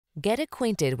Get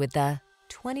acquainted with the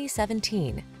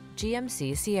 2017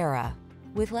 GMC Sierra.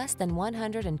 With less than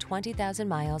 120,000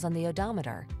 miles on the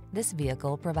odometer, this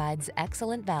vehicle provides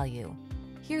excellent value.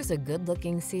 Here's a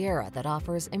good-looking Sierra that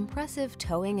offers impressive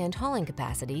towing and hauling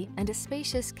capacity and a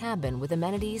spacious cabin with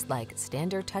amenities like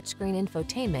standard touchscreen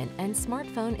infotainment and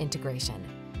smartphone integration.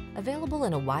 Available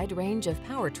in a wide range of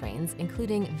powertrains,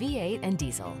 including V8 and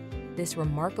diesel, this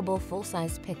remarkable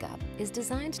full-size pickup is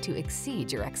designed to exceed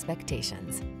your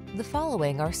expectations. The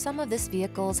following are some of this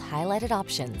vehicle's highlighted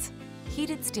options: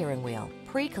 heated steering wheel,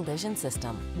 pre-collision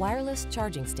system, wireless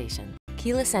charging station,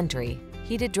 keyless entry,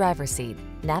 heated driver's seat,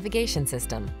 navigation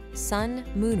system, sun,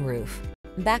 moonroof,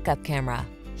 backup camera,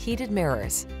 heated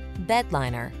mirrors, bed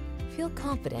liner. Feel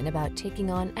confident about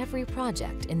taking on every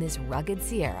project in this rugged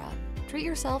Sierra. Treat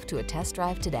yourself to a test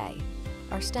drive today.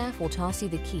 Our staff will toss you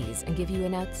the keys and give you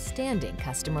an outstanding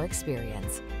customer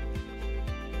experience.